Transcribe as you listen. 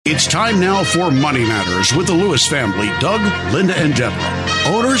It's time now for Money Matters with the Lewis family, Doug, Linda, and Deborah,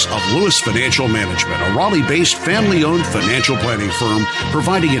 owners of Lewis Financial Management, a Raleigh-based family-owned financial planning firm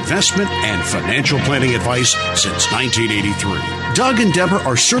providing investment and financial planning advice since 1983. Doug and Deborah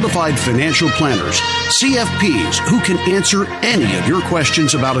are certified financial planners, CFPs, who can answer any of your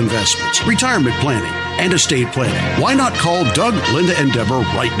questions about investments, retirement planning, and estate planning. Why not call Doug, Linda, and Deborah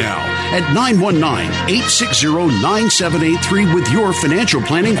right now at 919-860-9783 with your financial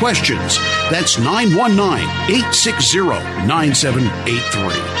planning questions. That's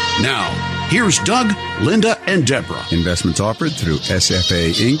 919-860-9783. Now, here's Doug, Linda, and Deborah. Investments offered through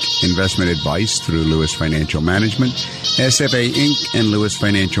SFA Inc. Investment advice through Lewis Financial Management. SFA Inc. and Lewis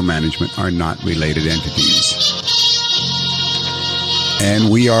Financial Management are not related entities.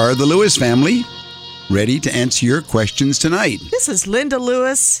 And we are the Lewis family, ready to answer your questions tonight. This is Linda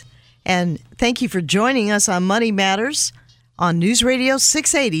Lewis, and thank you for joining us on Money Matters on News Radio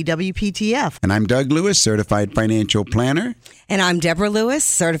 680 WPTF. And I'm Doug Lewis, certified financial planner. And I'm Deborah Lewis,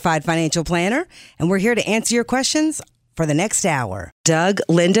 certified financial planner, and we're here to answer your questions for the next hour. Doug,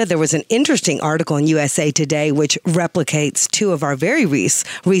 Linda, there was an interesting article in USA Today which replicates two of our very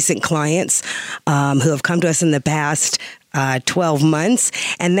recent clients who have come to us in the past 12 months.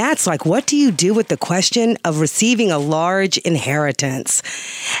 And that's like, what do you do with the question of receiving a large inheritance?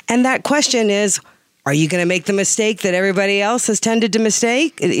 And that question is, are you going to make the mistake that everybody else has tended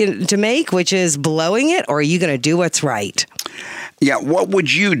to make, which is blowing it, or are you going to do what's right? Yeah, what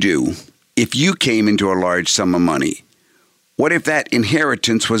would you do if you came into a large sum of money? What if that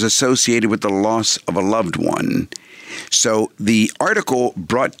inheritance was associated with the loss of a loved one? So the article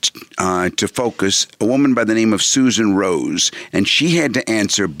brought to focus a woman by the name of Susan Rose, and she had to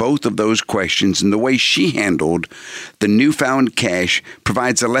answer both of those questions, and the way she handled the newfound cash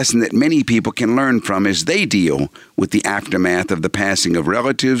provides a lesson that many people can learn from as they deal with the aftermath of the passing of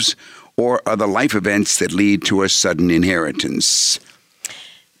relatives or other life events that lead to a sudden inheritance.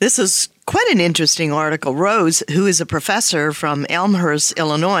 This is quite an interesting article. Rose, who is a professor from Elmhurst,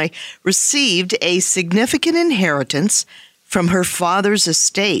 Illinois, received a significant inheritance from her father's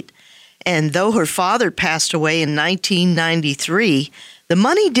estate. And though her father passed away in 1993, the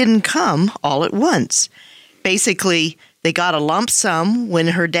money didn't come all at once. Basically, they got a lump sum when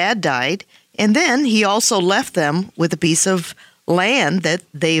her dad died, and then he also left them with a piece of land that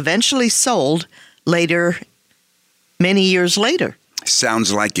they eventually sold later, many years later.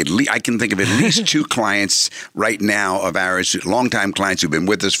 Sounds like I can think of at least two clients right now of ours, longtime clients who've been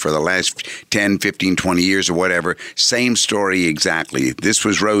with us for the last 10, 15, 20 years or whatever. Same story exactly. This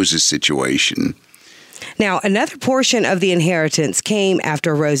was Rose's situation. Now, another portion of the inheritance came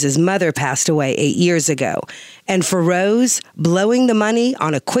after Rose's mother passed away 8 years ago. And for Rose, blowing the money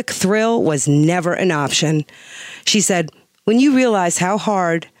on a quick thrill was never an option. She said, "When you realize how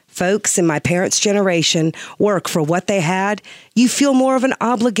hard folks in my parents' generation work for what they had, you feel more of an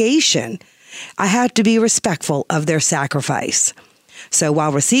obligation. I had to be respectful of their sacrifice." So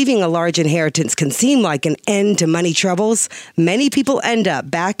while receiving a large inheritance can seem like an end to money troubles, many people end up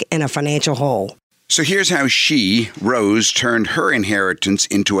back in a financial hole. So here's how she, Rose, turned her inheritance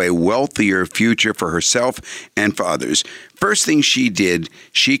into a wealthier future for herself and for others. First thing she did,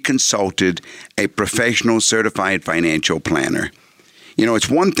 she consulted a professional certified financial planner. You know, it's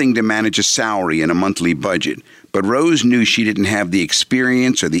one thing to manage a salary and a monthly budget, but Rose knew she didn't have the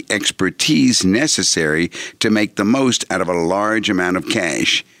experience or the expertise necessary to make the most out of a large amount of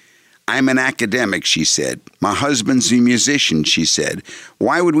cash. "I'm an academic," she said. "My husband's a musician," she said.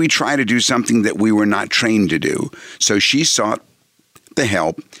 "Why would we try to do something that we were not trained to do?" So she sought the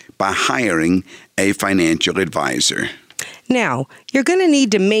help by hiring a financial advisor. Now, you're going to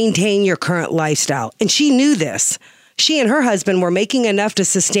need to maintain your current lifestyle, and she knew this. She and her husband were making enough to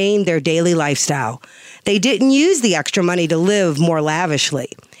sustain their daily lifestyle. They didn't use the extra money to live more lavishly.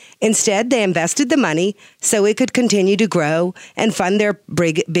 Instead, they invested the money so it could continue to grow and fund their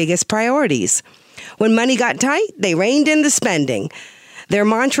biggest priorities. When money got tight, they reined in the spending. Their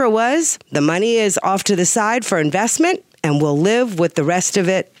mantra was, the money is off to the side for investment, and we'll live with the rest of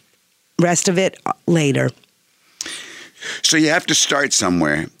it later. So you have to start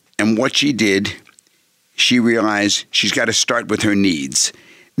somewhere. And what she did, she realized she's got to start with her needs.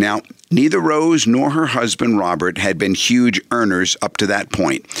 Now, neither Rose nor her husband, Robert, had been huge earners up to that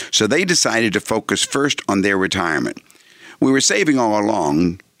point, so they decided to focus first on their retirement. "We were saving all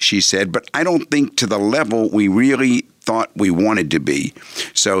along," she said, "but I don't think to the level we really thought we wanted to be."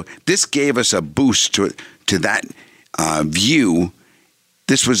 So this gave us a boost to that view.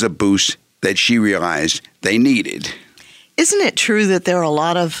 This was a boost that she realized they needed. Isn't it true that there are a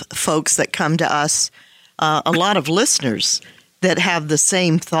lot of folks that come to us, a lot of listeners, that have the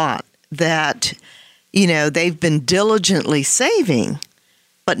same thought that, they've been diligently saving,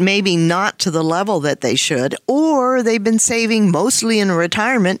 but maybe not to the level that they should, or they've been saving mostly in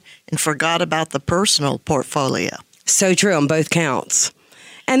retirement and forgot about the personal portfolio. So true on both counts.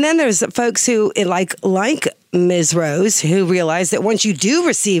 And then there's folks who, like Ms. Rose, who realize that once you do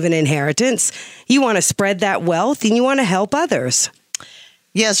receive an inheritance, you want to spread that wealth and you want to help others.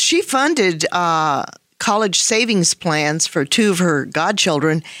 Yes, she funded college savings plans for 2 of her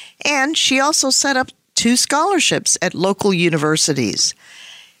godchildren, and she also set up 2 scholarships at local universities.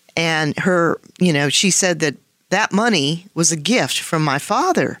 And she said that money was a gift from my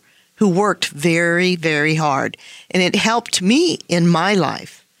father, who worked very, very hard, and it helped me in my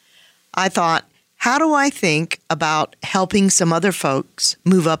life. I thought, how do I think about helping some other folks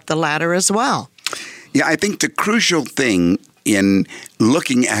move up the ladder as well? Yeah, I think the crucial thing in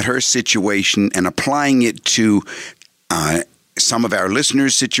looking at her situation and applying it to some of our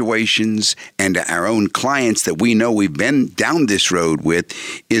listeners' situations and our own clients that we know we've been down this road with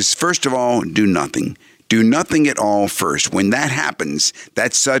is, first of all, do nothing. Do nothing at all first. When that happens,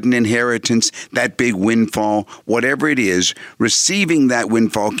 that sudden inheritance, that big windfall, whatever it is, receiving that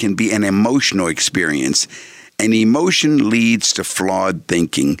windfall can be an emotional experience. And emotion leads to flawed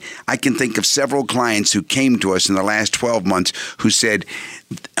thinking. I can think of several clients who came to us in the last 12 months who said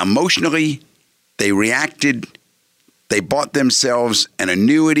emotionally they reacted, they bought themselves an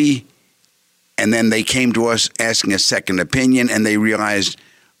annuity, and then they came to us asking a second opinion, and they realized,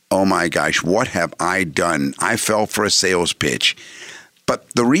 oh my gosh, what have I done? I fell for a sales pitch. But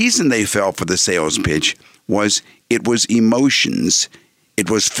the reason they fell for the sales pitch was it was emotions. It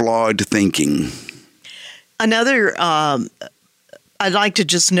was flawed thinking. Another, I'd like to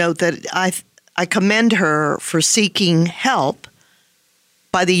just note that I commend her for seeking help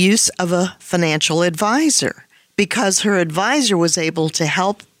by the use of a financial advisor, because her advisor was able to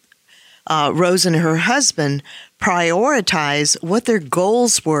help Rose and her husband prioritize what their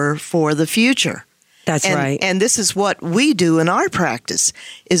goals were for the future. That's right. And this is what we do in our practice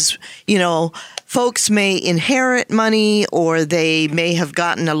is, folks may inherit money, or they may have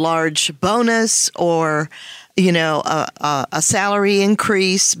gotten a large bonus, or, a salary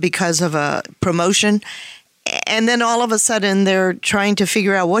increase because of a promotion. And then all of a sudden they're trying to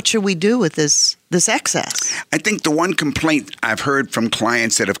figure out, what should we do with this excess? I think the one complaint I've heard from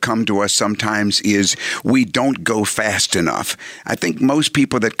clients that have come to us sometimes is we don't go fast enough. I think most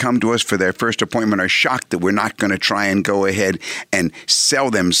people that come to us for their first appointment are shocked that we're not going to try and go ahead and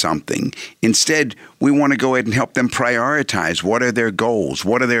sell them something. Instead, we want to go ahead and help them prioritize. What are their goals?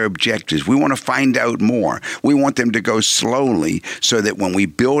 What are their objectives? We want to find out more. We want them to go slowly so that when we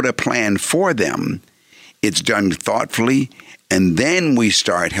build a plan for them, it's done thoughtfully, and then we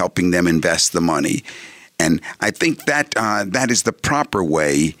start helping them invest the money. And I think that that is the proper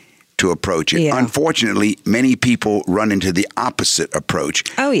way to approach it. Yeah. Unfortunately, many people run into the opposite approach.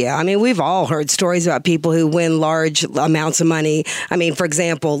 Oh, yeah. I mean, we've all heard stories about people who win large amounts of money. I mean, for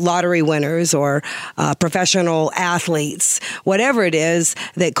example, lottery winners or professional athletes, whatever it is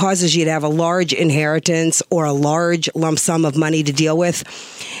that causes you to have a large inheritance or a large lump sum of money to deal with,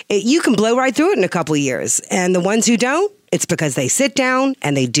 you can blow right through it in a couple of years. And the ones who don't, it's because they sit down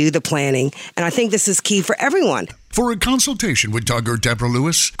and they do the planning. And I think this is key for everyone. For a consultation with Doug or Deborah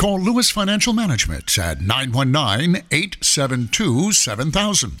Lewis, call Lewis Financial Management at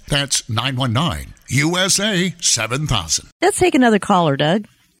 919-872-7000. That's 919-USA-7000. Let's take another caller, Doug.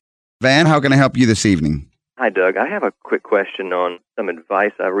 Van, how can I help you this evening? Hi, Doug. I have a quick question on some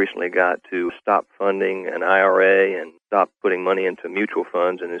advice I recently got to stop funding an IRA and stop putting money into mutual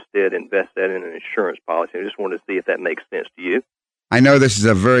funds and instead invest that in an insurance policy. I just wanted to see if that makes sense to you. I know this is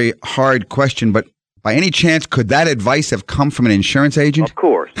a very hard question, but by any chance, could that advice have come from an insurance agent? Of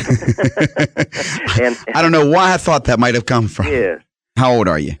course. I don't know why I thought that might have come from. Yes. How old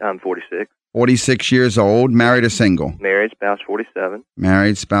are you? I'm 46. 46 years old, married or single? Married, spouse 47.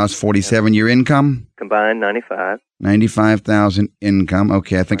 Married, spouse 47. Your income? Combined 95. 95,000 income.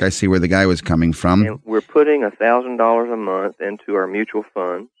 Okay, I think I see where the guy was coming from. And we're putting $1,000 a month into our mutual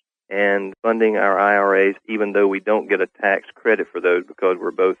funds and funding our IRAs, even though we don't get a tax credit for those because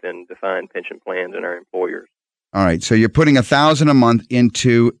we're both in defined pension plans and our employers. All right, so you're putting $1,000 a month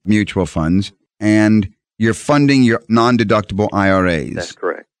into mutual funds, and you're funding your non-deductible IRAs. That's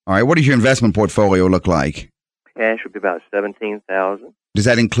correct. All right, what does your investment portfolio look like? Cash would be about $17,000. Does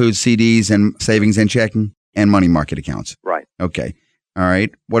that include CDs and savings and checking and money market accounts? Right. Okay. All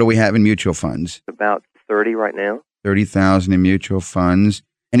right. What do we have in mutual funds? About 30 right now. 30,000 in mutual funds.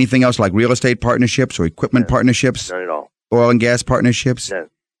 Anything else like real estate partnerships or equipment partnerships? None at all. Oil and gas partnerships? No.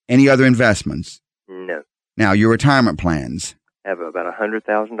 Any other investments? No. Now, your retirement plans? have about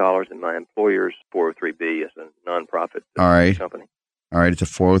 $100,000 in my employer's 403B as a nonprofit All right. company. All right, it's a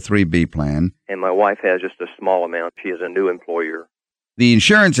 403B plan. And my wife has just a small amount. She is a new employer. The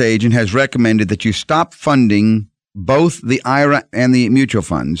insurance agent has recommended that you stop funding both the IRA and the mutual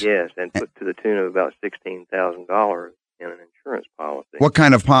funds. Yes, and put to the tune of about $16,000 in an insurance policy. What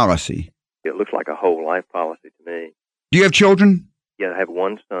kind of policy? It looks like a whole life policy to me. Do you have children? Yeah, I have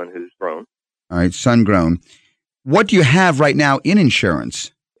one son who's grown. All right, son grown. What do you have right now in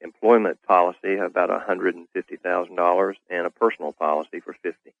insurance? Employment policy, about $150,000, and a personal policy for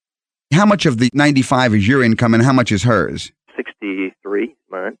 $50,000. How much of the 95 is your income and how much is hers? 63,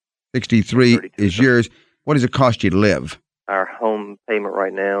 mine. 63 32, is yours. What does it cost you to live? Our home payment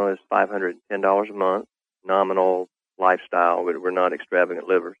right now is $510 a month. Nominal lifestyle, but we're not extravagant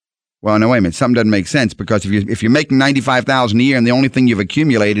livers. Well, no, wait a minute. Something doesn't make sense because if you're making $95,000 a year and the only thing you've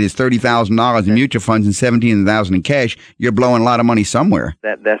accumulated is $30,000 in mutual funds and $17,000 in cash, you're blowing a lot of money somewhere.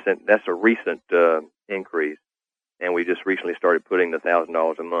 That's a recent increase, and we just recently started putting the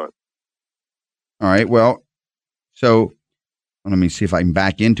 $1,000 a month. All right. Well, so let me see if I can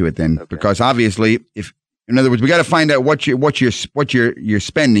back into it then, because obviously, in other words, we got to find out what you're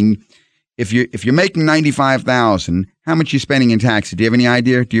spending. If you're making $95,000, how much you spending in taxes? Do you have any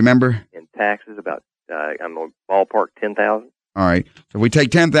idea? Do you remember? In taxes, about I'm a ballpark $10,000. All right. So if we take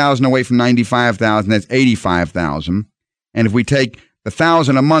 $10,000 away from $95,000, that's $85,000. And if we take the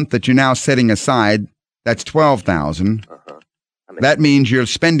 $1,000 a month that you're now setting aside, that's $12,000. That means you're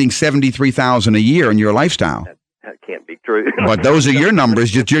spending $73,000 a year on your lifestyle. That can't be true. But those are your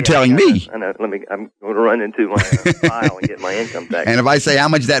numbers that you're telling me. I know. I'm going to run into my file and get my income tax. And if I say how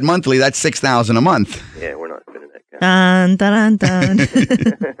much that monthly, that's $6,000 a month. Yeah, we're not spending that kind. Dun, dun, dun.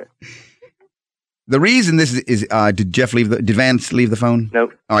 The reason this is did Vance leave the phone?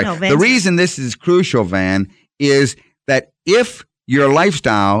 Nope. All right. No, the reason this is crucial, Van, is that if your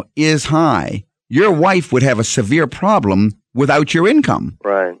lifestyle is high, your wife would have a severe problem without your income.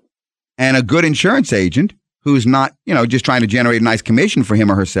 Right. And a good insurance agent who's not, just trying to generate a nice commission for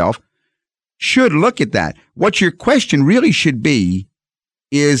him or herself should look at that. What your question really should be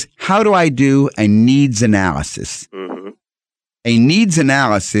is, how do I do a needs analysis? Mm-hmm. A needs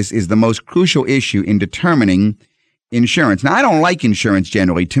analysis is the most crucial issue in determining insurance. Now, I don't like insurance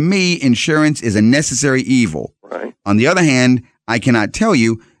generally. To me, insurance is a necessary evil. Right. On the other hand, I cannot tell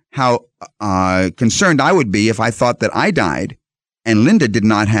you how concerned I would be if I thought that I died and Linda did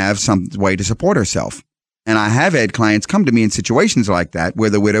not have some way to support herself. And I have had clients come to me in situations like that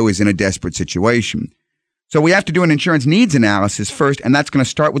where the widow is in a desperate situation. So we have to do an insurance needs analysis first, and that's going to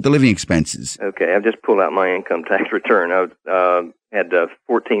start with the living expenses. Okay, I've just pulled out my income tax return. I had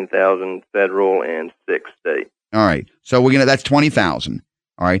 $14,000 federal and $6,000 state. All right, so that's $20,000.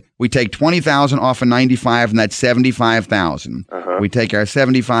 All right, we take $20,000 off of 95, and that's $75,000. We take our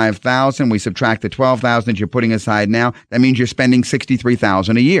 $75,000, we subtract the $12,000 that you're putting aside now. That means you're spending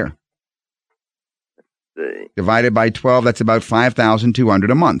 $63,000 a year. Divided by 12, that's about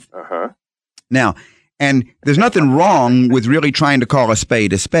 $5,200 a month. Now, and there's nothing wrong with really trying to call a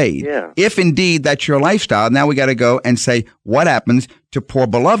spade a spade. Yeah. If indeed that's your lifestyle, now we got to go and say, what happens to poor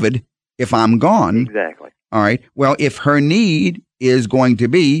beloved if I'm gone? Exactly. All right. Well, if her need is going to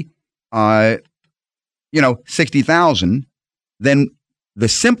be, $60,000, then the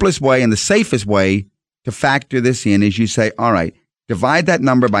simplest way and the safest way to factor this in is you say, all right, divide that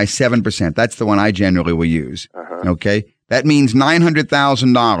number by 7%. That's the one I generally will use. Okay. That means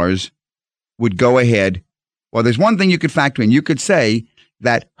 $900,000 would go ahead. Well, there's one thing you could factor in. You could say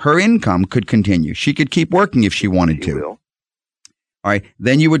that her income could continue. She could keep working if she wanted to. Will. All right.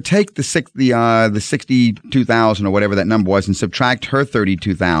 Then you would take the 62,000 or whatever that number was and subtract her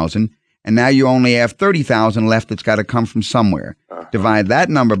 32,000. And now you only have 30,000 left that's got to come from somewhere. Divide that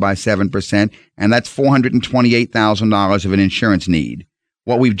number by 7%, and that's $428,000 of an insurance need.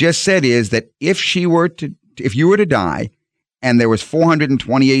 What we've just said is that if you were to die and there was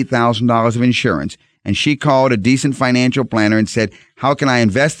 $428,000 of insurance, and she called a decent financial planner and said, how can I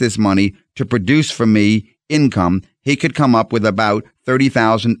invest this money to produce for me income? He could come up with about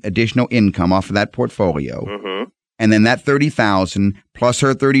 $30,000 additional income off of that portfolio. And then that $30,000 plus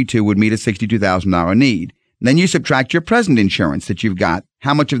her $32,000 would meet a $62,000 need. Then you subtract your present insurance that you've got.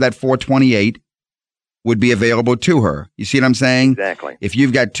 How much of that $428,000 would be available to her? You see what I'm saying? Exactly. If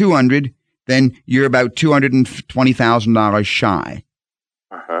you've got $200,000, then you're about $220,000 shy.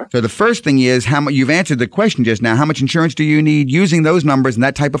 So the first thing is, you've answered the question just now. How much insurance do you need? Using those numbers and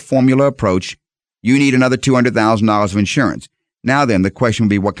that type of formula approach, you need another $200,000 of insurance. Now then, the question would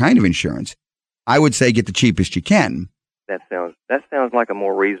be, what kind of insurance? I would say get the cheapest you can. That sounds like a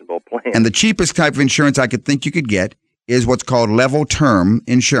more reasonable plan. And the cheapest type of insurance I could think you could get is what's called level term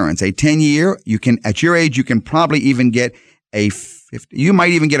insurance. A 10-year, you can, at your age, you can probably even get you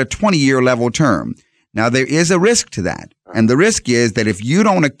might even get a 20-year level term. Now, there is a risk to that. And the risk is that if you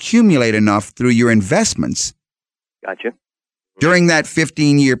don't accumulate enough through your investments Gotcha. during that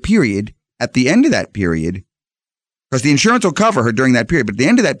 15-year period, at the end of that period, because the insurance will cover her during that period, but at the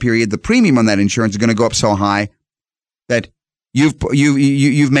end of that period, the premium on that insurance is going to go up so high that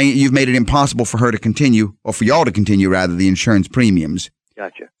you've made it impossible for her to continue, or for y'all to continue, rather, the insurance premiums.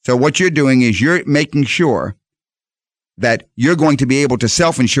 Gotcha. So what you're doing is you're making sure that you're going to be able to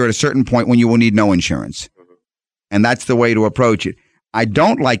self-insure at a certain point when you will need no insurance. Mm-hmm. And that's the way to approach it. I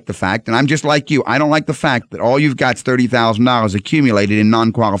don't like the fact, and I'm just like you, I don't like the fact that all you've got is $30,000 accumulated in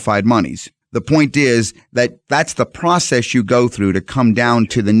non-qualified monies. The point is that that's the process you go through to come down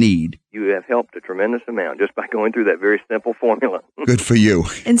to the need. You have helped a tremendous amount just by going through that very simple formula. Good for you.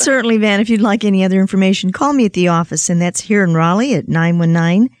 And certainly, Van, if you'd like any other information, call me at the office, and that's here in Raleigh at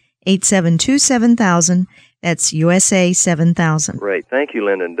 919-872-7000. That's USA 7000. Great. Thank you,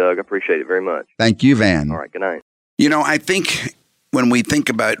 Linda and Doug. I appreciate it very much. Thank you, Van. All right. Good night. You know, I think when we think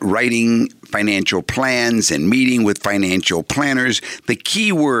about writing financial plans and meeting with financial planners, the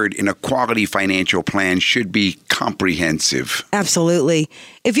key word in a quality financial plan should be comprehensive. Absolutely.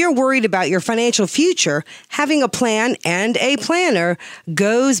 If you're worried about your financial future, having a plan and a planner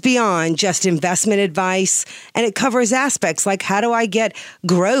goes beyond just investment advice, and it covers aspects like how do I get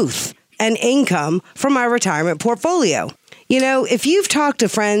growth and income from my retirement portfolio. You know, if you've talked to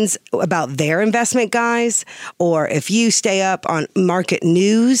friends about their investment guys, or if you stay up on market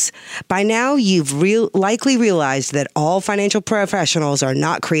news, by now you've likely realized that all financial professionals are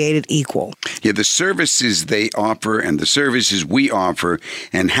not created equal. Yeah, the services they offer and the services we offer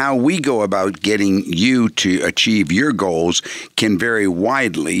and how we go about getting you to achieve your goals can vary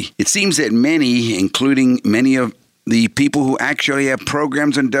widely. It seems that many, including many of the people who actually have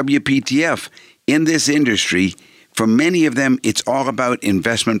programs on WPTF in this industry, for many of them, it's all about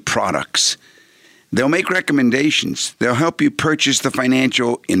investment products. They'll make recommendations. They'll help you purchase the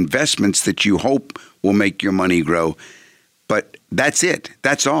financial investments that you hope will make your money grow. But that's it.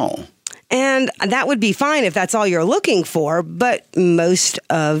 That's all. And that would be fine if that's all you're looking for, but most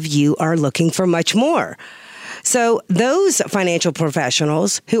of you are looking for much more. So those financial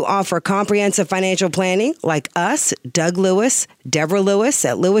professionals who offer comprehensive financial planning, like us, Doug Lewis, Deborah Lewis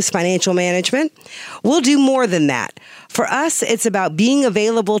at Lewis Financial Management, will do more than that. For us, it's about being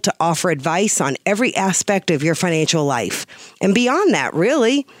available to offer advice on every aspect of your financial life. And beyond that,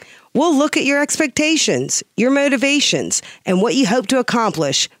 really, we'll look at your expectations, your motivations, and what you hope to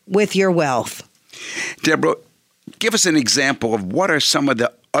accomplish with your wealth. Deborah, give us an example of what are some of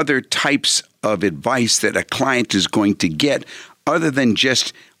the other types of advice that a client is going to get other than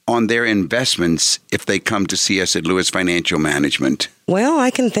just on their investments if they come to see us at Lewis Financial Management? Well,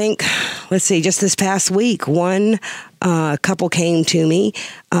 I can think, let's see, just this past week, one couple came to me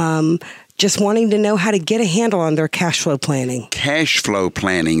just wanting to know how to get a handle on their cash flow planning. Cash flow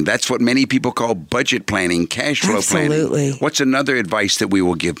planning. That's what many people call budget planning, cash flow planning. Absolutely. What's another advice that we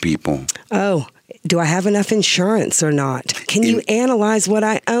will give people? Oh, do I have enough insurance or not? Can you analyze what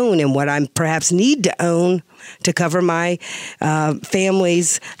I own and what I perhaps need to own to cover my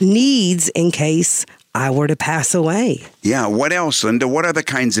family's needs in case I were to pass away? Yeah. What else, Linda? What other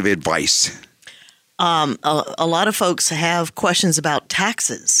kinds of advice? A lot of folks have questions about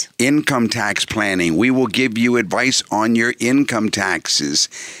taxes. Income tax planning. We will give you advice on your income taxes.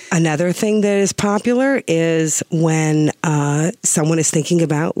 Another thing that is popular is when someone is thinking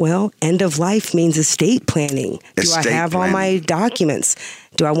about, well, end of life means estate planning. Do I have all my documents?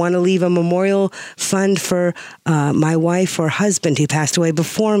 Do I want to leave a memorial fund for my wife or husband who passed away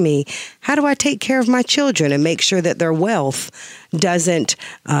before me? How do I take care of my children and make sure that their wealth doesn't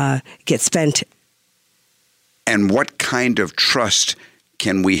get spent? And what kind of trust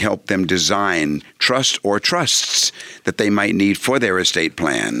can we help them design? Trust or trusts that they might need for their estate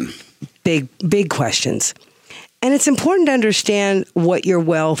plan? Big questions. And it's important to understand what your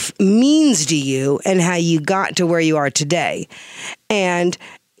wealth means to you and how you got to where you are today. And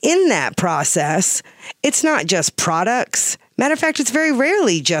in that process, it's not just products. Matter of fact, it's very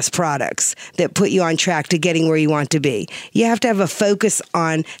rarely just products that put you on track to getting where you want to be. You have to have a focus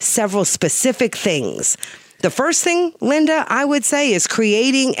on several specific things. The first thing, Linda, I would say is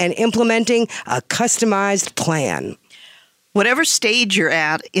creating and implementing a customized plan. Whatever stage you're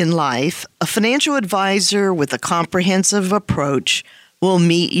at in life, a financial advisor with a comprehensive approach will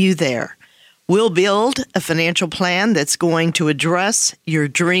meet you there. We'll build a financial plan that's going to address your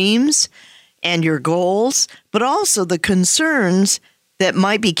dreams and your goals, but also the concerns that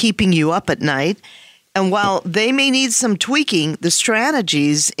might be keeping you up at night. And while they may need some tweaking, the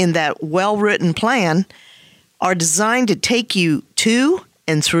strategies in that well-written plan are designed to take you to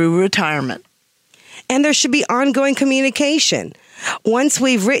and through retirement. And there should be ongoing communication. Once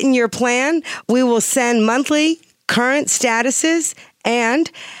we've written your plan, we will send monthly current statuses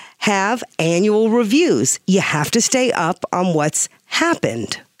and have annual reviews. You have to stay up on what's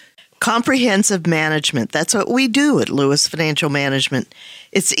happened. Comprehensive management. That's what we do at Lewis Financial Management.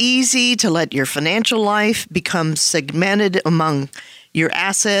 It's easy to let your financial life become segmented among your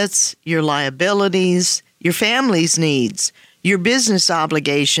assets, your liabilities, your family's needs, your business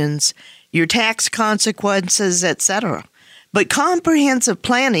obligations, your tax consequences, etc. But comprehensive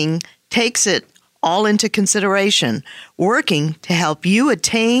planning takes it all into consideration, working to help you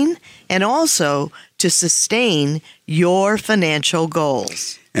attain and also to sustain your financial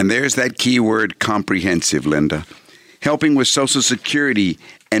goals. And there's that key word, comprehensive, Linda. Helping with Social Security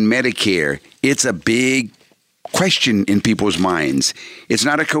and Medicare, it's a big question in people's minds. It's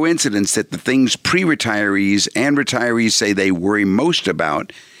not a coincidence that the things pre-retirees and retirees say they worry most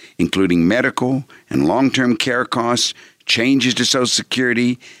about, including medical and long-term care costs, changes to Social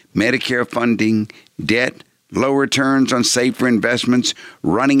Security, Medicare funding, debt, low returns on safer investments,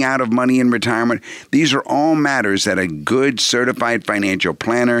 running out of money in retirement. These are all matters that a good certified financial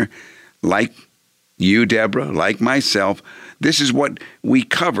planner like you, Deborah, like myself, this is what we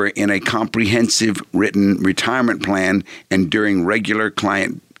cover in a comprehensive written retirement plan and during regular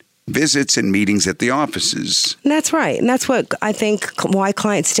client visits and meetings at the offices. That's right. And that's what I think why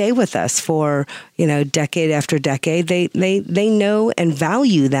clients stay with us for, decade after decade. They know and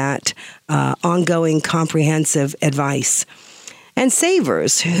value that ongoing comprehensive advice. And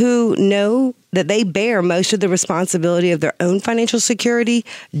savers who know that they bear most of the responsibility of their own financial security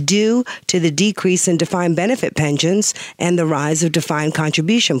due to the decrease in defined benefit pensions and the rise of defined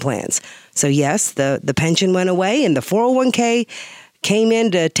contribution plans. So yes, the pension went away and the 401k came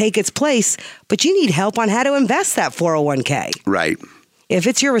in to take its place, but you need help on how to invest that 401k. Right. If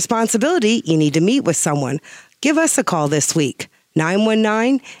it's your responsibility, you need to meet with someone. Give us a call this week.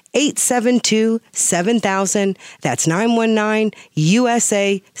 919-872-7000. That's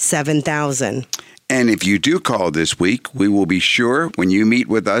 919-USA-7000. And if you do call this week, we will be sure when you meet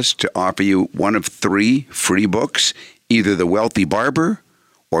with us to offer you one of 3 free books, either The Wealthy Barber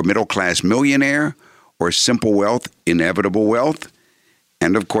or Middle Class Millionaire or Simple Wealth, Inevitable Wealth.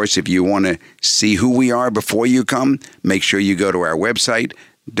 And of course, if you want to see who we are before you come, make sure you go to our website,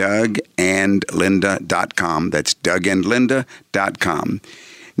 DougAndLinda.com. That's DougAndLinda.com.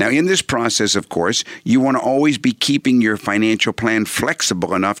 Now, in this process, of course, you want to always be keeping your financial plan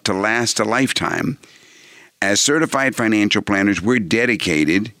flexible enough to last a lifetime. As certified financial planners, we're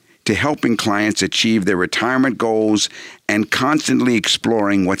dedicated to helping clients achieve their retirement goals and constantly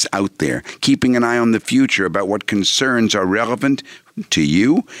exploring what's out there, keeping an eye on the future about what concerns are relevant to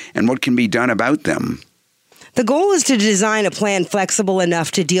you and what can be done about them. The goal is to design a plan flexible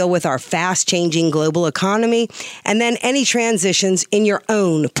enough to deal with our fast-changing global economy and then any transitions in your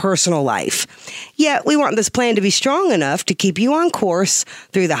own personal life. Yet, we want this plan to be strong enough to keep you on course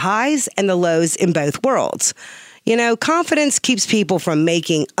through the highs and the lows in both worlds. Confidence keeps people from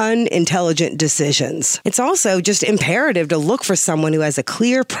making unintelligent decisions. It's also just imperative to look for someone who has a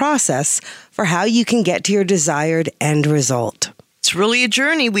clear process for how you can get to your desired end result. It's really a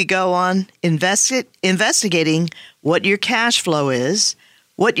journey we go on, investigating what your cash flow is,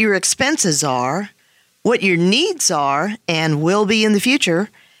 what your expenses are, what your needs are and will be in the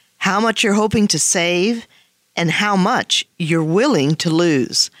future, how much you're hoping to save, and how much you're willing to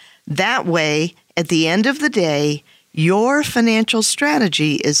lose. That way, at the end of the day, your financial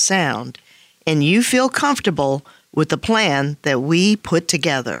strategy is sound, and you feel comfortable with the plan that we put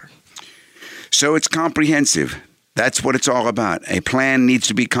together. So it's comprehensive. That's what it's all about. A plan needs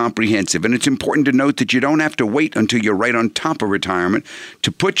to be comprehensive. And it's important to note that you don't have to wait until you're right on top of retirement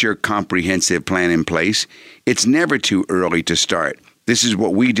to put your comprehensive plan in place. It's never too early to start. This is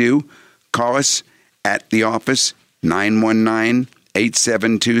what we do. Call us at the office,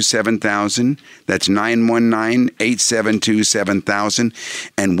 919-872-7000. That's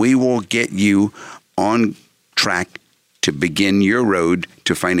 919-872-7000. And we will get you on track to begin your road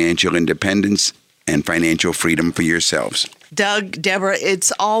to financial independence and financial freedom for yourselves. Doug, Deborah,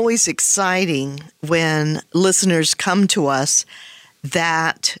 it's always exciting when listeners come to us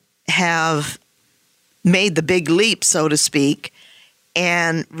that have made the big leap, so to speak,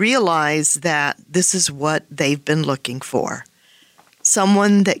 and realize that this is what they've been looking for.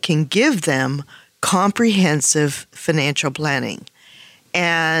 Someone that can give them comprehensive financial planning.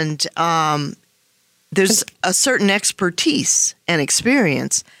 And there's a certain expertise and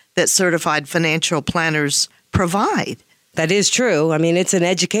experience that certified financial planners provide. That is true. I mean, it's an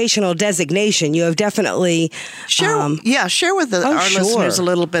educational designation. You have definitely share with our listeners a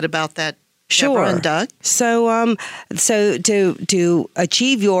little bit about that. Sure. Deborah and Doug. So to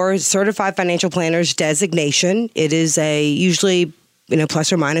achieve your certified financial planner's designation, it is usually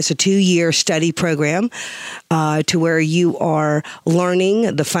plus or minus a 2-year study program to where you are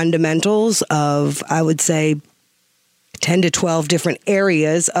learning the fundamentals of, I would say, 10 to 12 different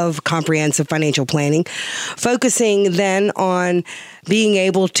areas of comprehensive financial planning, focusing then on being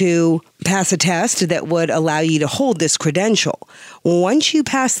able to pass a test that would allow you to hold this credential. Once you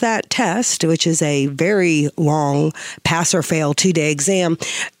pass that test, which is a very long pass or fail 2-day exam,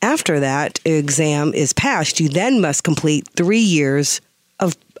 after that exam is passed, you then must complete 3 years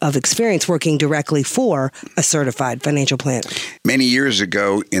of experience working directly for a certified financial planner. Many years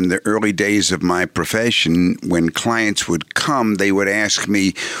ago, in the early days of my profession, when clients would come, they would ask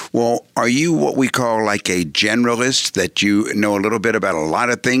me, well, are you what we call like a generalist, that you know a little bit about a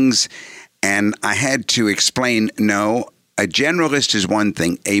lot of things? And I had to explain, no, a generalist is one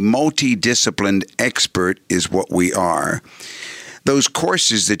thing. A multidisciplined expert is what we are. Those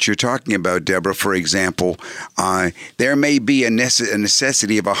courses that you're talking about, Deborah, for example, there may be a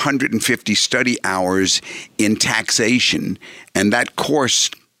necessity of 150 study hours in taxation, and that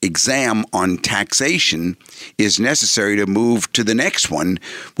course exam on taxation is necessary to move to the next one,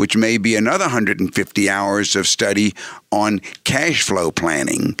 which may be another 150 hours of study on cash flow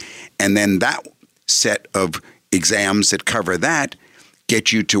planning. And then that set of exams that cover that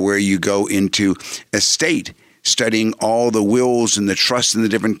get you to where you go into estate, studying all the wills and the trusts and the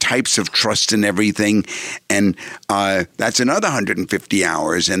different types of trust and everything. And that's another 150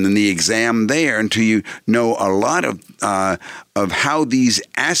 hours. And then the exam there until you know a lot of how these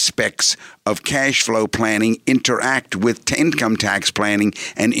aspects of cash flow planning interact with income tax planning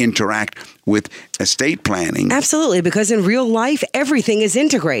and interact with estate planning. Absolutely, because in real life, everything is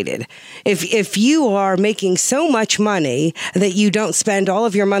integrated. If you are making so much money that you don't spend all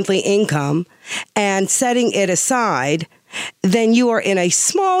of your monthly income and setting it aside, then you are in a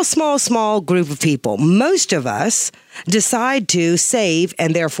small group of people. Most of us decide to save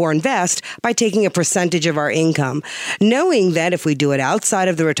and therefore invest by taking a percentage of our income, knowing that if we do it outside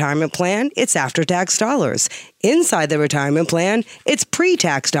of the retirement plan, it's after-tax dollars. Inside the retirement plan, it's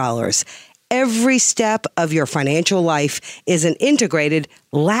pre-tax dollars. Every step of your financial life is an integrated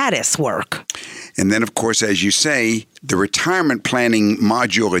lattice work. And then, of course, as you say, the retirement planning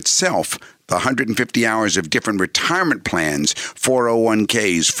module itself, the 150 hours of different retirement plans,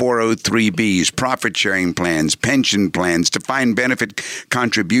 401ks, 403bs, profit-sharing plans, pension plans, defined benefit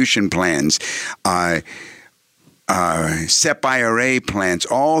contribution plans, SEP IRA plans,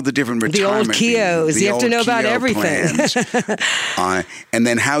 all the different retirement. The old Keoghs. You have to know about everything. And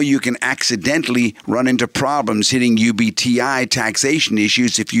then how you can accidentally run into problems hitting UBTI taxation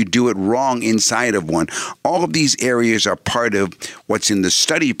issues if you do it wrong inside of one. All of these areas are part of what's in the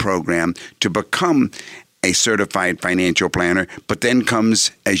study program to become a certified financial planner. But then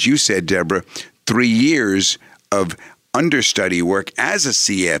comes, as you said, Deborah, 3 years of understudy work as a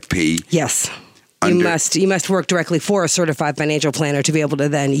CFP. Yes. You must work directly for a certified financial planner to be able to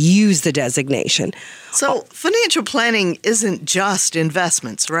then use the designation. So financial planning isn't just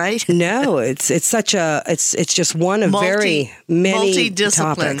investments, right? No, it's just one of very many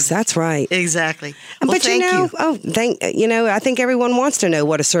topics. That's right. Exactly. Well, but I think everyone wants to know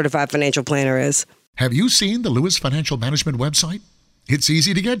what a certified financial planner is. Have you seen the Lewis Financial Management website? It's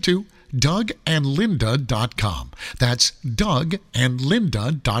easy to get to. DougAndLinda.com. That's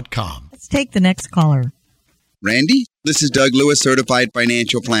DougAndLinda.com. Let's take the next caller. Randy, this is Doug Lewis, Certified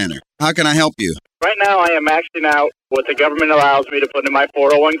Financial Planner. How can I help you? Right now I am maxing out what the government allows me to put in my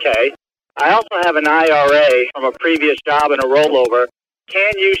 401k. I also have an IRA from a previous job and a rollover.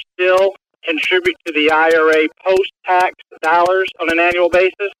 Can you still contribute to the IRA post-tax dollars on an annual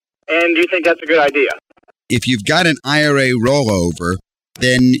basis? And do you think that's a good idea? If you've got an IRA rollover,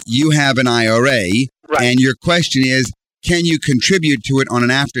 then you have an IRA, right. And your question is, can you contribute to it on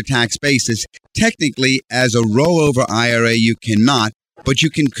an after-tax basis? Technically, as a rollover IRA, you cannot, but you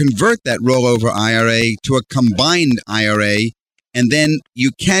can convert that rollover IRA to a combined IRA, and then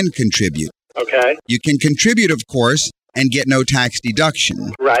you can contribute. Okay. You can contribute, of course, and get no tax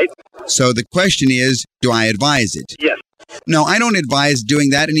deduction. Right. So the question is, do I advise it? Yes. No, I don't advise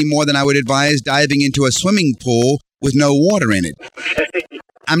doing that any more than I would advise diving into a swimming pool with no water in it. Okay.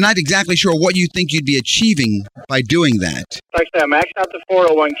 I'm not exactly sure what you think you'd be achieving by doing that. Like I said, I'm maxing out the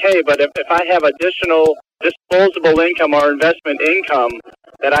 401k, but if I have additional disposable income or investment income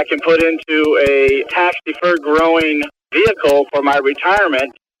that I can put into a tax-deferred growing vehicle for my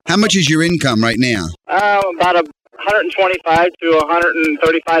retirement, How much is your income right now? About 125 to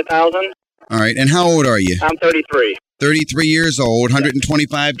 135,000. All right. And how old are you? I'm 33. 33 years old,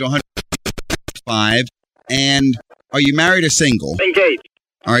 125 to 105. And are you married or single? Engaged.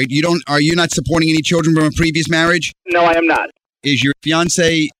 All right. Are you not supporting any children from a previous marriage? No, I am not. Is your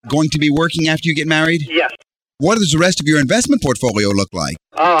fiance going to be working after you get married? Yes. What does the rest of your investment portfolio look like?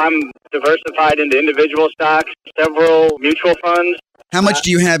 Oh, I'm diversified into individual stocks, several mutual funds. How much do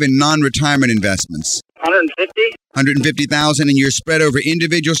you have in non-retirement investments? 150. 150,000, and you're spread over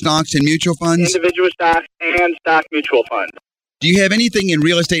individual stocks and mutual funds? Individual stocks and stock mutual funds. Do you have anything in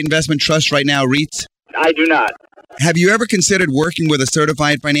real estate investment trusts right now, REITs? I do not. Have you ever considered working with a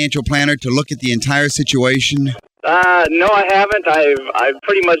certified financial planner to look at the entire situation? No, I haven't. I've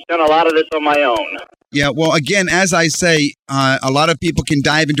pretty much done a lot of this on my own. Yeah, well, again, as I say, a lot of people can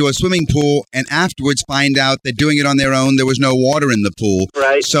dive into a swimming pool and afterwards find out that doing it on their own, there was no water in the pool.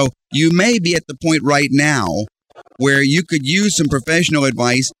 Right. So you may be at the point right now where you could use some professional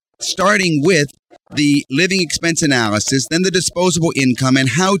advice, starting with the living expense analysis, then the disposable income, and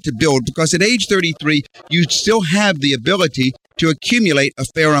how to build. Because at age 33, you still have the ability to accumulate a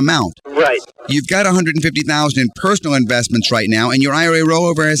fair amount. Right. You've got $150,000 in personal investments right now, and your IRA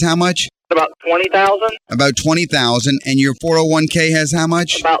rollover has how much? About 20,000. About 20,000, and your 401k has how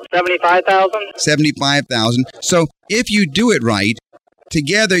much? About 75,000. 75,000. So if you do it right,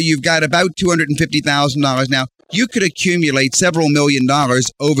 together you've got about $250,000 now. You could accumulate several $1 million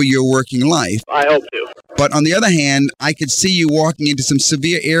over your working life. I hope to. But on the other hand, I could see you walking into some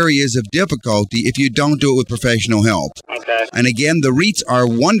severe areas of difficulty if you don't do it with professional help. Okay. And again, the REITs are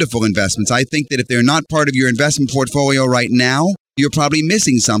wonderful investments. I think that if they're not part of your investment portfolio right now, you're probably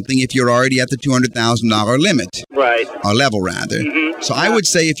missing something if you're already at the $200,000 limit. Right. Or level, rather. Mm-hmm. So I would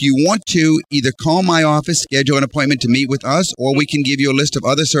say if you want to, either call my office, schedule an appointment to meet with us, or we can give you a list of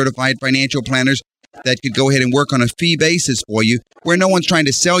other certified financial planners that could go ahead and work on a fee basis for you, where no one's trying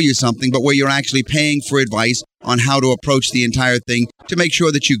to sell you something, but where you're actually paying for advice on how to approach the entire thing to make sure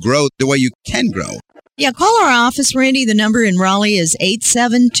that you grow the way you can grow. Yeah, call our office, Randy. The number in Raleigh is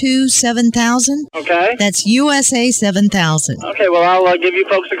 872-7000. Okay. That's USA 7000. Okay, well, I'll give you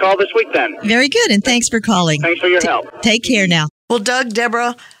folks a call this week then. Very good, and thanks for calling. Thanks for your help. Take care now. Well, Doug,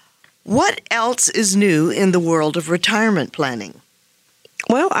 Deborah, what else is new in the world of retirement planning?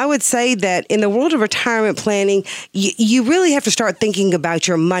 Well, I would say that in the world of retirement planning, you really have to start thinking about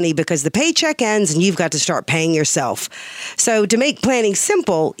your money because the paycheck ends and you've got to start paying yourself. So to make planning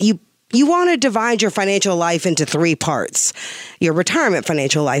simple, you want to divide your financial life into 3 parts. Your retirement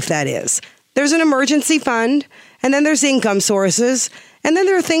financial life, that is. There's an emergency fund, and then there's income sources, and then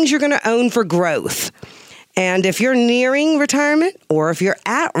there are things you're going to own for growth. And if you're nearing retirement or if you're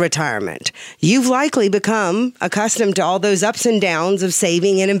at retirement, you've likely become accustomed to all those ups and downs of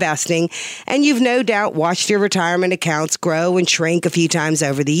saving and investing, and you've no doubt watched your retirement accounts grow and shrink a few times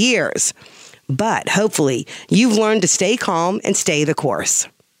over the years. But hopefully, you've learned to stay calm and stay the course.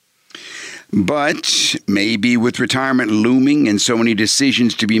 But maybe with retirement looming and so many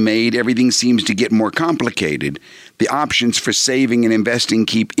decisions to be made, everything seems to get more complicated. The options for saving and investing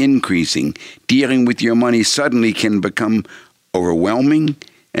keep increasing. Dealing with your money suddenly can become overwhelming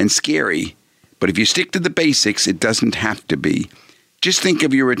and scary. But if you stick to the basics, it doesn't have to be. Just think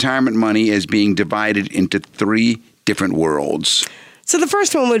of your retirement money as being divided into 3 different worlds. So the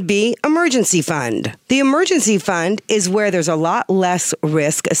first one would be emergency fund. The emergency fund is where there's a lot less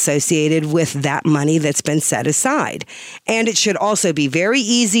risk associated with that money that's been set aside. And it should also be very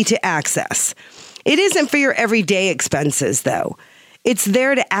easy to access. It isn't for your everyday expenses, though. It's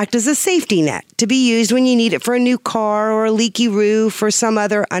there to act as a safety net, to be used when you need it for a new car or a leaky roof or some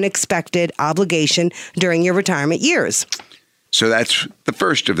other unexpected obligation during your retirement years. So that's the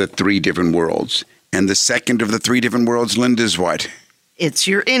first of the 3 different worlds. And the second of the 3 different worlds, Linda, is what? It's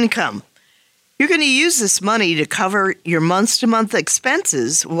your income. You're going to use this money to cover your month-to-month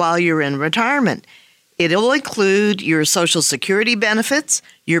expenses while you're in retirement. It'll include your Social Security benefits,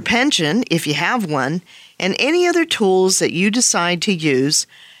 your pension, if you have one, and any other tools that you decide to use.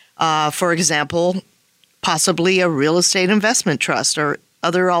 For example, possibly a real estate investment trust or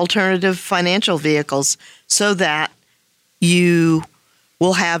other alternative financial vehicles so that you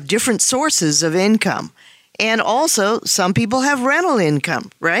will have different sources of income. And also, some people have rental income,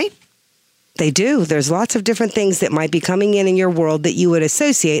 right? They do. There's lots of different things that might be coming in your world that you would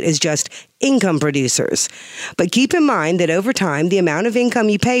associate as just income producers. But keep in mind that over time, the amount of income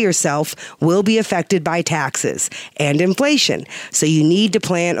you pay yourself will be affected by taxes and inflation. So you need to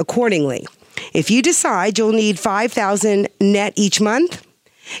plan accordingly. If you decide you'll need $5,000 net each month,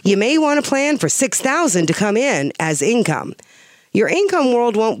 you may want to plan for $6,000 to come in as income. Your income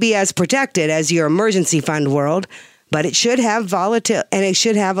world won't be as protected as your emergency fund world, but it should have volatility, and it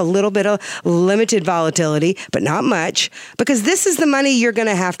should have a little bit of limited volatility, but not much, because this is the money you're going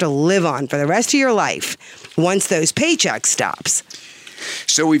to have to live on for the rest of your life once those paychecks stops.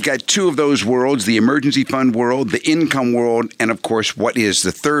 So we've got two of those worlds, the emergency fund world, the income world, and of course, what is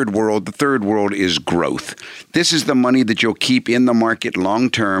the third world? The third world is growth. This is the money that you'll keep in the market long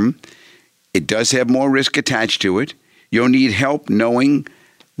term. It does have more risk attached to it. You'll need help knowing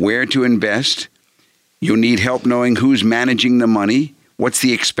where to invest. You'll need help knowing who's managing the money, what's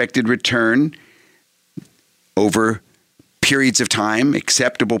the expected return over periods of time,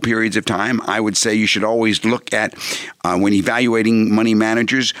 acceptable periods of time. I would say you should always look at, when evaluating money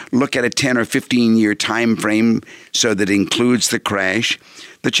managers, look at a 10 or 15-year time frame so that it includes the crash.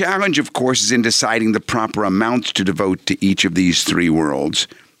 The challenge, of course, is in deciding the proper amounts to devote to each of these three worlds.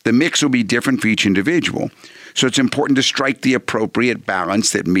 The mix will be different for each individual. So it's important to strike the appropriate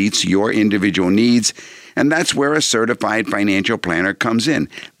balance that meets your individual needs, and that's where a certified financial planner comes in.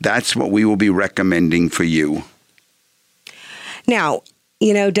 That's what we will be recommending for you. Now,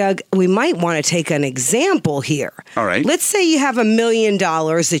 you know, Doug, we might want to take an example here. All right. Let's say you have $1 million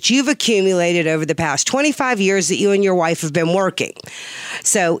that you've accumulated over the past 25 years that you and your wife have been working.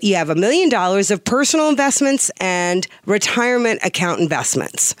 So you have $1 million of personal investments and retirement account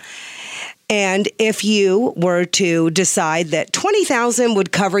investments. And if you were to decide that $20,000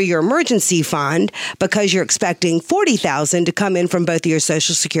 would cover your emergency fund because you're expecting $40,000 to come in from both of your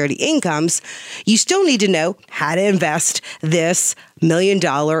Social Security incomes, you still need to know how to invest this $1 million,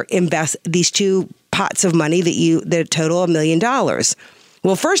 these two pots of money that total $1 million.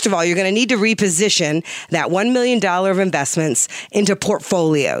 Well, first of all, you're going to need to reposition that $1 million of investments into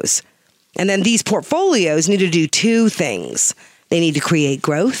portfolios. And then these portfolios need to do two things. They need to create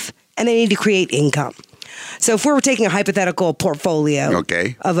growth, and they need to create income. So if we were taking a hypothetical portfolio of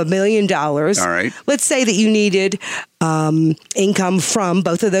 $1 million, all right, let's say that you needed income from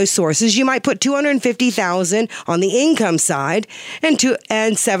both of those sources. You might put $250,000 on the income side and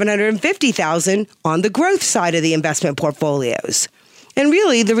 $750,000 on the growth side of the investment portfolios. And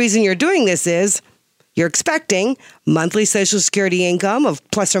really, the reason you're doing this is you're expecting monthly Social Security income of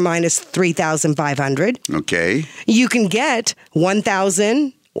plus or minus $3,500. Okay. You can get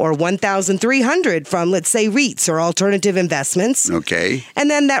 $1,000 or $1,300 from, let's say, REITs or alternative investments. Okay. And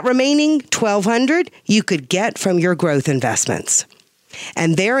then that remaining $1,200 you could get from your growth investments.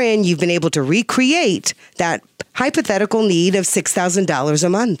 And therein, you've been able to recreate that hypothetical need of $6,000 a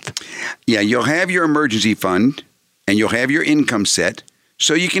month. Yeah, you'll have your emergency fund and you'll have your income set,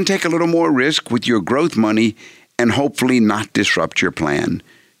 so you can take a little more risk with your growth money and hopefully not disrupt your plan.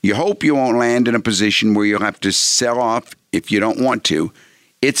 You hope you won't land in a position where you'll have to sell off if you don't want to.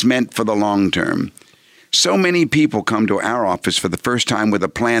 It's meant for the long term. So many people come to our office for the first time with a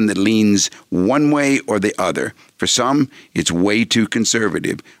plan that leans one way or the other. For some, it's way too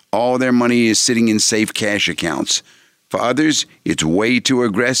conservative. All their money is sitting in safe cash accounts. For others, it's way too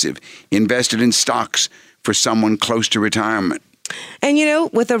aggressive, invested in stocks for someone close to retirement. And, you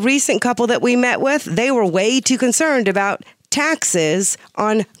know, with a recent couple that we met with, they were way too concerned about taxes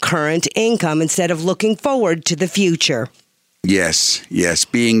on current income instead of looking forward to the future. Yes.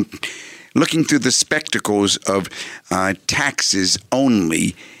 Looking through the spectacles of taxes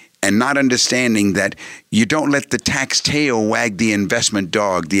only and not understanding that you don't let the tax tail wag the investment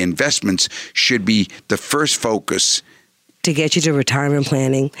dog. The investments should be the first focus to get you to retirement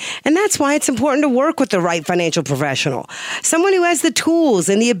planning. And that's why it's important to work with the right financial professional, someone who has the tools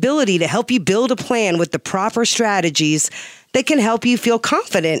and the ability to help you build a plan with the proper strategies that can help you feel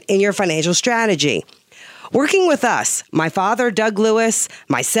confident in your financial strategy. Working with us, my father, Doug Lewis,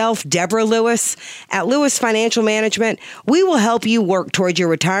 myself, Deborah Lewis, at Lewis Financial Management, we will help you work towards your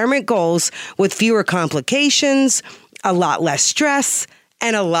retirement goals with fewer complications, a lot less stress,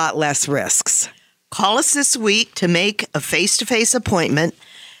 and a lot less risks. Call us this week to make a face-to-face appointment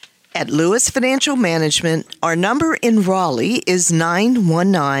at Lewis Financial Management. Our number in Raleigh is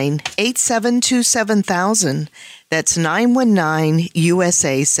 919-872-7000. That's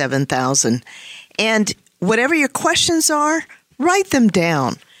 919-USA-7000. And whatever your questions are, write them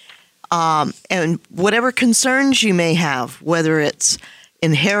down. And whatever concerns you may have, whether it's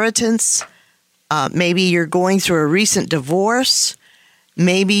inheritance, maybe you're going through a recent divorce,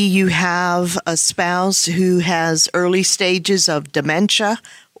 maybe you have a spouse who has early stages of dementia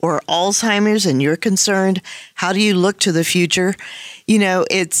or Alzheimer's and you're concerned, how do you look to the future? You know,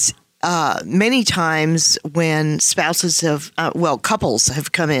 it's many times when couples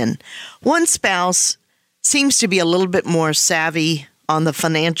have come in, one spouse seems to be a little bit more savvy on the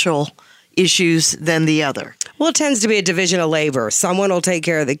financial issues than the other. Well, it tends to be a division of labor. Someone will take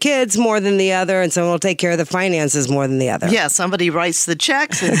care of the kids more than the other, and someone will take care of the finances more than the other. Yeah, somebody writes the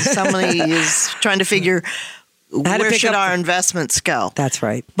checks, and somebody is trying to figure where should our investments go. That's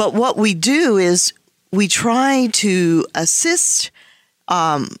right. But what we do is we try to assist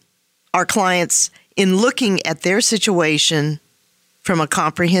our clients in looking at their situation from a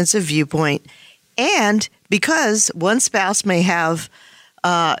comprehensive viewpoint. And because one spouse may have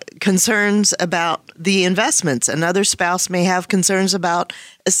concerns about the investments, another spouse may have concerns about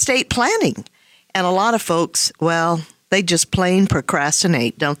estate planning. And a lot of folks, well, they just plain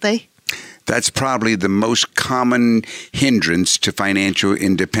procrastinate, don't they? That's probably the most common hindrance to financial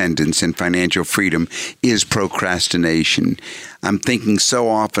independence and financial freedom is procrastination. I'm thinking so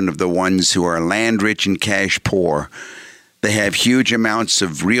often of the ones who are land rich and cash poor. They have huge amounts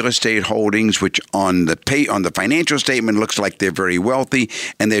of real estate holdings, which on the financial statement looks like they're very wealthy,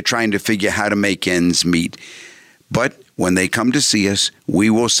 and they're trying to figure how to make ends meet. But when they come to see us, we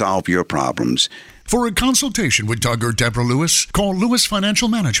will solve your problems. For a consultation with Doug or Deborah Lewis, call Lewis Financial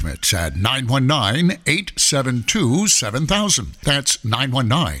Management at 919-872-7000. That's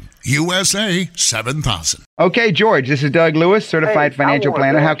 919-USA-7000. Okay, George, this is Doug Lewis, certified financial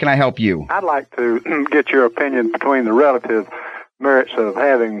planner. How can I help you? I'd like to get your opinion between the relative merits of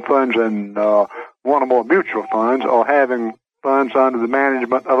having funds in one or more mutual funds or having funds under the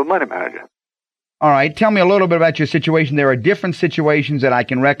management of a money manager. All right, tell me a little bit about your situation. There are different situations that I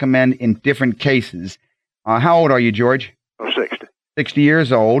can recommend in different cases. How old are you, George? 60. 60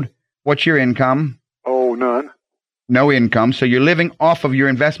 years old. What's your income? Oh, none. No income. So you're living off of your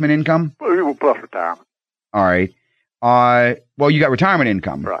investment income? Well, plus retirement. All right. Well, you got retirement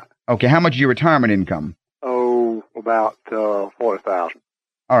income. Right. Okay, how much is your retirement income? Oh, about 40,000.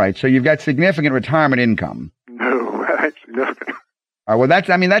 All right, so you've got significant retirement income. No, that ain't significant. All right,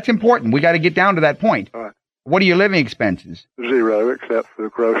 well, that's important. We got to get down to that point. All right. What are your living expenses? Zero, except for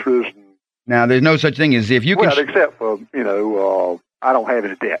groceries. Now, there's no such thing as if you can... Well, except for, I don't have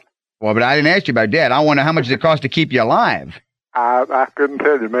any debt. Well, but I didn't ask you about debt. I wonder how much does it cost to keep you alive? I couldn't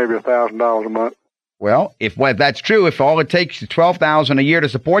tell you, maybe $1,000 a month. Well, if that's true, if all it takes is $12,000 a year to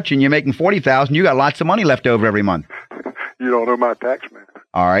support you and you're making $40,000, you got lots of money left over every month. You don't know my tax man.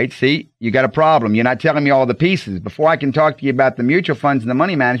 All right, see, you got a problem. You're not telling me all the pieces. Before I can talk to you about the mutual funds and the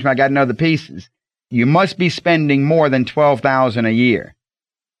money management, I got to know the pieces. You must be spending more than $12,000 a year.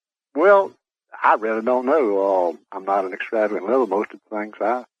 Well, I really don't know. I'm not an extravagant level. Most of the things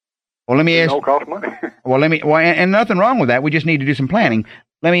Well, let me ask. Don't cost money. And nothing wrong with that. We just need to do some planning.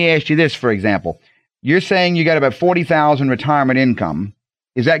 Let me ask you this, for example. You're saying you got about $40,000 retirement income.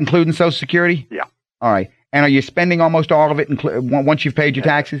 Is that including Social Security? Yeah. All right. And are you spending almost all of it once you've paid your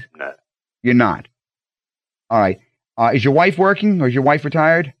taxes? No. You're not. All right. Is your wife working or is your wife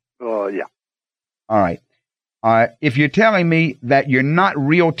retired? Yeah. All right. If you're telling me that you're not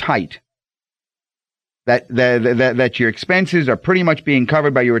real tight, that your expenses are pretty much being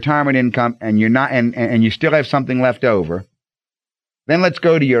covered by your retirement income and you're not and you still have something left over, then let's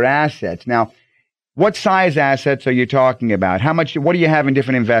go to your assets. Now, what size assets are you talking about? What do you have in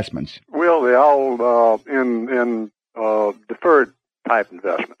different investments? Well, they're all in deferred type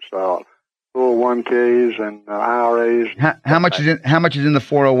investments, 401ks and IRAs. How much is in the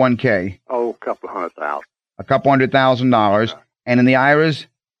 401k? Oh, a couple of $100,000. A couple $100,000, and in the IRAs?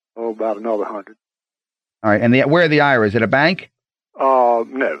 Oh, about another 100. All right, and where are the IRAs? At a bank? No,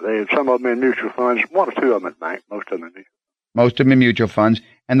 some of them in mutual funds. One or two of them at bank. Most of them in mutual. Most of them in mutual funds,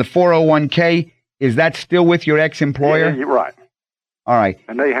 and the 401k. Is that still with your ex-employer? Yeah, you're right. All right.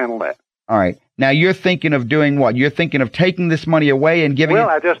 And they handle that. All right. Now, you're thinking of doing what? You're thinking of taking this money away and giving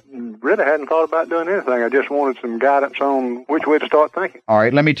I just really hadn't thought about doing anything. I just wanted some guidance on which way to start thinking. All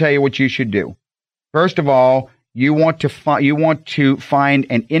right. Let me tell you what you should do. First of all, you want to find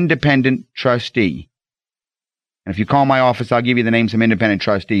an independent trustee. And if you call my office, I'll give you the names of some independent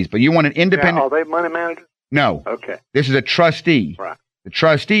trustees. But you want an independent... Now, are they money managers? No. Okay. This is a trustee. Right. The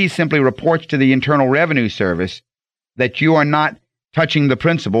trustee simply reports to the Internal Revenue Service that you are not touching the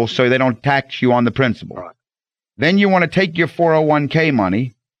principal, so they don't tax you on the principal. Right. Then you want to take your 401k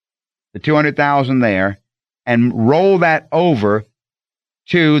money, the $200,000 there, and roll that over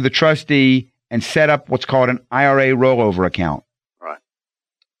to the trustee and set up what's called an IRA rollover account. Right.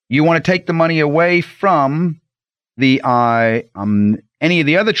 You want to take the money away from the any of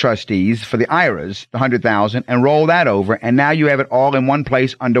the other trustees for the IRAs, the $100,000, and roll that over, and now you have it all in one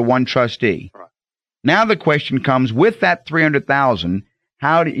place under one trustee. Right. Now the question comes, with that $300,000,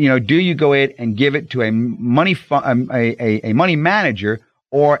 how do you go ahead and give it to a money manager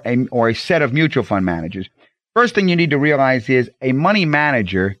or a set of mutual fund managers? First thing you need to realize is a money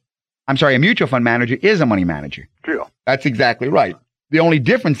manager, a mutual fund manager is a money manager. Sure. That's exactly right. The only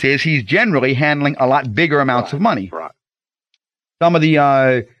difference is he's generally handling a lot bigger amounts of money. Right. Some of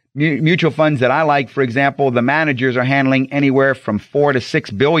the mutual funds that I like, for example, the managers are handling anywhere from $4 to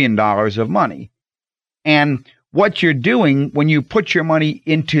 $6 billion of money. And what you're doing when you put your money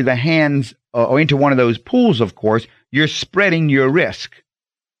into the hands or into one of those pools, of course, you're spreading your risk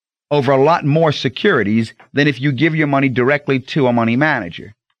over a lot more securities than if you give your money directly to a money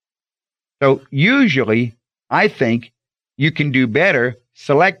manager. So usually, I think you can do better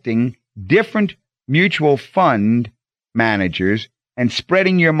selecting different mutual fund managers and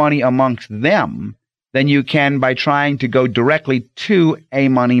spreading your money amongst them than you can by trying to go directly to a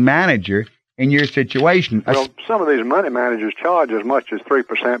money manager in your situation. Well, some of these money managers charge as much as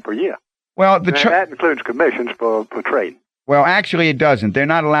 3% per year. Well, that includes commissions for trading. Well, actually, it doesn't. They're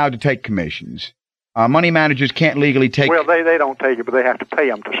not allowed to take commissions. Money managers can't legally take. Well, they don't take it, but they have to pay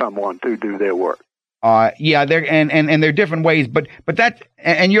them to someone to do their work. Yeah, there and there are different ways, but that,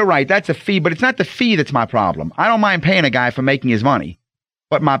 and you're right, that's a fee, but it's not the fee that's my problem. I don't mind paying a guy for making his money,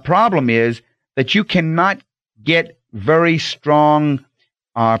 but my problem is that you cannot get very strong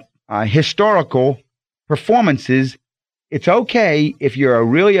historical performances. It's okay if you're a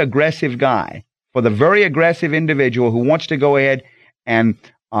really aggressive guy. For the very aggressive individual who wants to go ahead and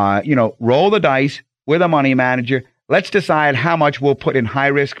roll the dice with a money manager, let's decide how much we'll put in high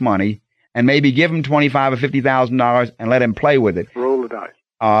risk money, and maybe give him $25,000 or $50,000 and let him play with it. Roll the dice.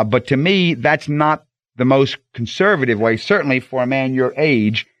 But to me, that's not the most conservative way, certainly for a man your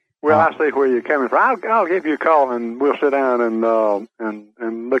age. Well, I see where you're coming from. I'll give you a call, and we'll sit down and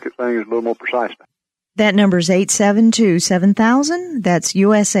look at things a little more precisely. That number is 872-7000. That's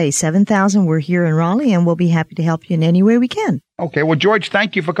USA 7000. We're here in Raleigh, and we'll be happy to help you in any way we can. Okay. Well, George,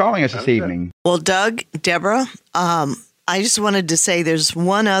 thank you for calling us this evening. Well, Doug, Deborah, I just wanted to say there's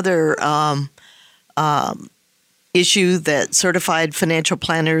one other issue that certified financial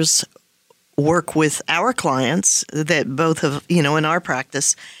planners work with our clients that both have, in our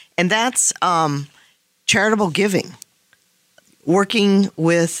practice, and that's charitable giving. Working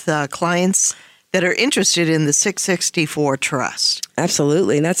with clients that are interested in the 664 Trust.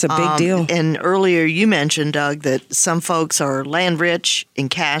 Absolutely. That's a big deal. And earlier you mentioned, Doug, that some folks are land rich and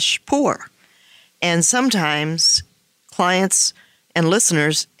cash poor. And sometimes clients and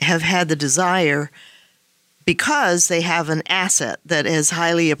listeners have had the desire, because they have an asset that is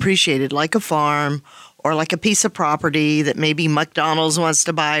highly appreciated, like a farm or like a piece of property that maybe McDonald's wants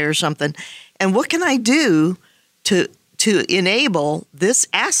to buy or something. And what can I do to enable this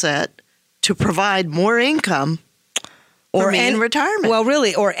asset to provide more income for me in retirement? Well,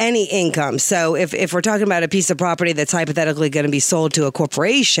 really, or any income. So if we're talking about a piece of property that's hypothetically going to be sold to a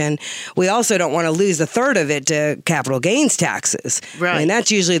corporation, we also don't want to lose a third of it to capital gains taxes. Right. I mean,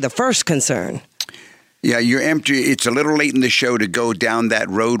 that's usually the first concern. Yeah, you're empty. It's a little late in the show to go down that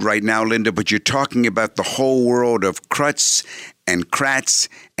road right now, Linda, but you're talking about the whole world of CRUTs and CRATs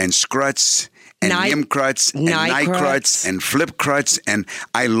and SCRUTs and NIMCRUTs and NICRUTs and FLIPCRUTs, and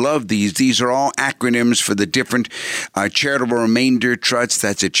I love these. These are all acronyms for the different charitable remainder trusts.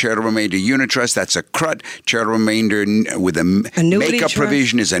 That's a charitable remainder unit trust. That's a CRUT. Charitable remainder with a makeup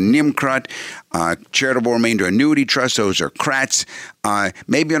provision is a NIMCRUT. Charitable remainder annuity trust, those are CRATs.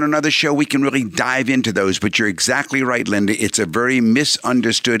 Maybe on another show we can really dive into those, but you're exactly right, Linda. It's a very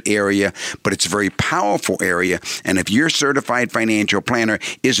misunderstood area, but it's a very powerful area. And if your certified financial planner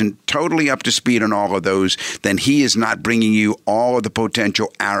isn't totally up to speed on all of those, then he is not bringing you all of the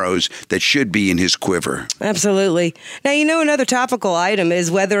potential arrows that should be in his quiver. Absolutely. Now, another topical item is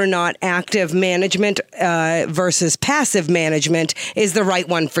whether or not active management versus passive management is the right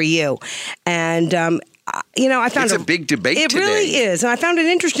one for you. And I found it's a big debate today. It really is. And I found an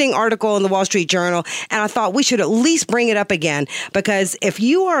interesting article in the Wall Street Journal, and I thought we should at least bring it up again, because if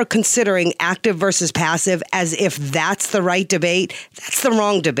you are considering active versus passive as if that's the right debate, that's the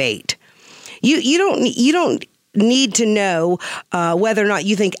wrong debate. You don't need to know whether or not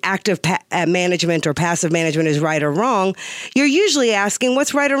you think active management or passive management is right or wrong. You're usually asking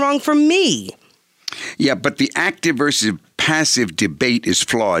what's right or wrong for me. Yeah, but the active versus passive debate is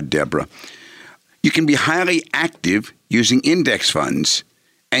flawed, Deborah. You can be highly active using index funds,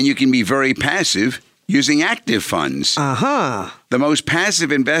 and you can be very passive using active funds. The most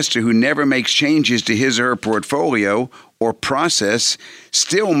passive investor who never makes changes to his or her portfolio or process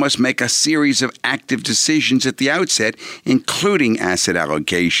still must make a series of active decisions at the outset, including asset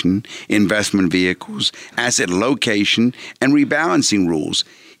allocation, investment vehicles, asset location, and rebalancing rules.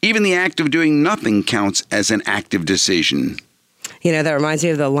 Even the act of doing nothing counts as an active decision. You know, that reminds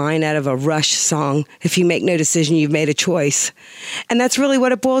me of the line out of a Rush song, if you make no decision, you've made a choice. And that's really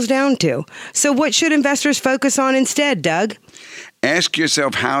what it boils down to. So what should investors focus on instead, Doug? Ask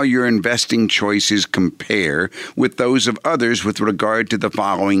yourself how your investing choices compare with those of others with regard to the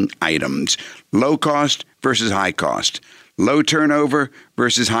following items: low cost versus high cost, low turnover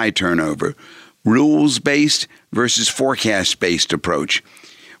versus high turnover, rules-based versus forecast-based approach.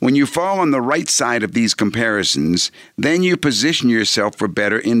 When you fall on the right side of these comparisons, then you position yourself for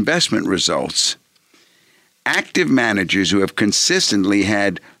better investment results. Active managers who have consistently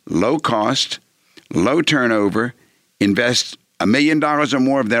had low cost, low turnover, invest $1 million or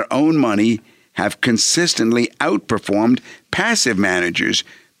more of their own money, have consistently outperformed passive managers.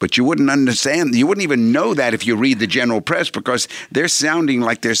 But you wouldn't understand, you wouldn't even know that if you read the general press, because they're sounding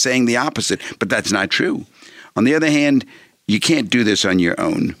like they're saying the opposite. But that's not true. On the other hand, you can't do this on your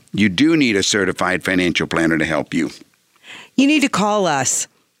own. You do need a certified financial planner to help you. You need to call us,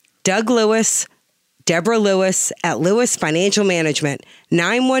 Doug Lewis, Deborah Lewis at Lewis Financial Management,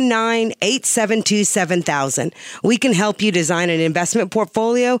 919-872-7000. We can help you design an investment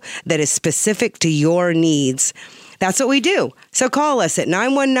portfolio that is specific to your needs. That's what we do. So call us at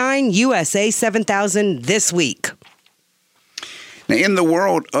 919-USA-7000 this week. Now, in the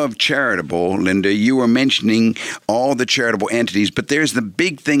world of charitable, Linda, you were mentioning all the charitable entities, but there's the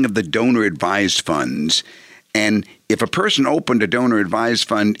big thing of the donor-advised funds. And if a person opened a donor-advised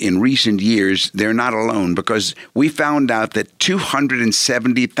fund in recent years, they're not alone, because we found out that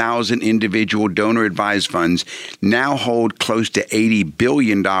 270,000 individual donor-advised funds now hold close to $80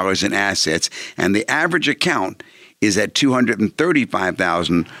 billion in assets, and the average account is at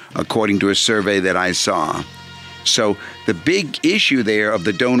 $235,000, according to a survey that I saw. So the big issue there of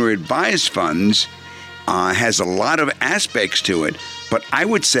the donor-advised funds has a lot of aspects to it, but I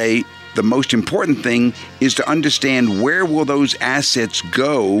would say the most important thing is to understand where will those assets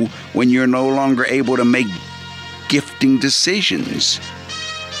go when you're no longer able to make gifting decisions.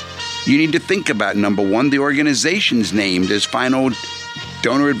 You need to think about, number one, the organizations named as final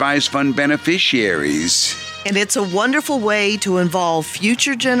donor-advised fund beneficiaries. And it's a wonderful way to involve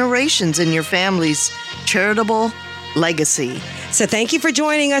future generations in your family's charitable legacy. So thank you for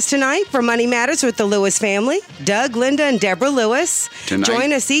joining us tonight for Money Matters with the Lewis family. Doug, Linda, and Deborah Lewis. Tonight.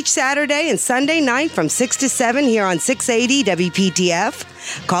 Join us each Saturday and Sunday night from 6 to 7 here on 680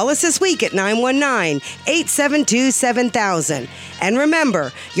 WPTF. Call us this week at 919-872-7000. And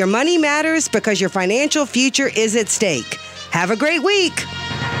remember, your money matters because your financial future is at stake. Have a great week.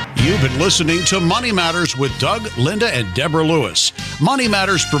 You've been listening to Money Matters with Doug, Linda, and Deborah Lewis. Money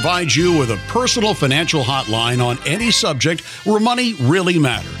Matters provides you with a personal financial hotline on any subject where money really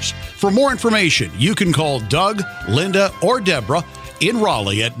matters. For more information, you can call Doug, Linda, or Deborah in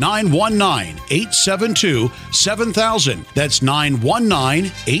Raleigh at 919-872-7000. That's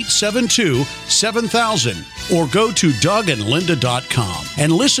 919-872-7000. Or go to DougAndLinda.com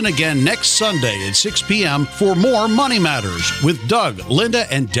and listen again next Sunday at 6 p.m. for more Money Matters with Doug, Linda,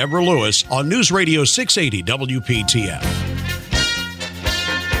 and Deborah Lewis on News Radio 680 WPTF.